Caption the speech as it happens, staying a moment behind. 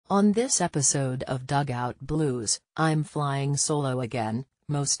On this episode of Dugout Blues, I'm flying solo again,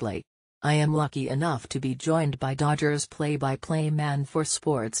 mostly. I am lucky enough to be joined by Dodgers play-by-play man for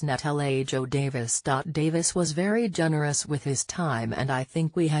Sportsnet LA Joe Davis. Davis was very generous with his time and I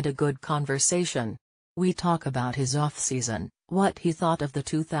think we had a good conversation. We talk about his offseason, what he thought of the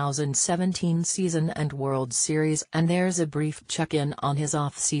 2017 season and World Series, and there's a brief check-in on his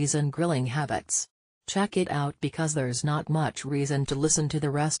off-season grilling habits. Check it out because there's not much reason to listen to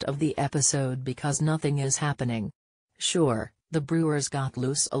the rest of the episode because nothing is happening. Sure, the Brewers got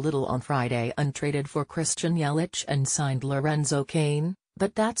loose a little on Friday and traded for Christian Yelich and signed Lorenzo Cain,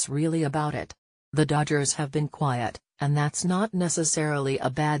 but that's really about it. The Dodgers have been quiet, and that's not necessarily a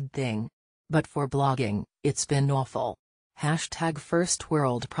bad thing. But for blogging, it's been awful. #First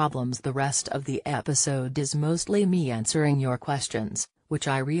World Problems. The rest of the episode is mostly me answering your questions, which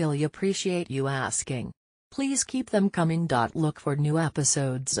I really appreciate you asking. Please keep them coming. Look for new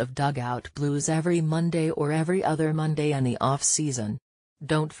episodes of Dugout Blues every Monday or every other Monday in the off-season.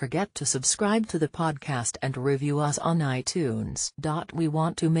 Don't forget to subscribe to the podcast and review us on iTunes. We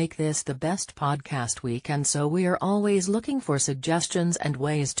want to make this the best podcast we can, so we're always looking for suggestions and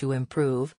ways to improve.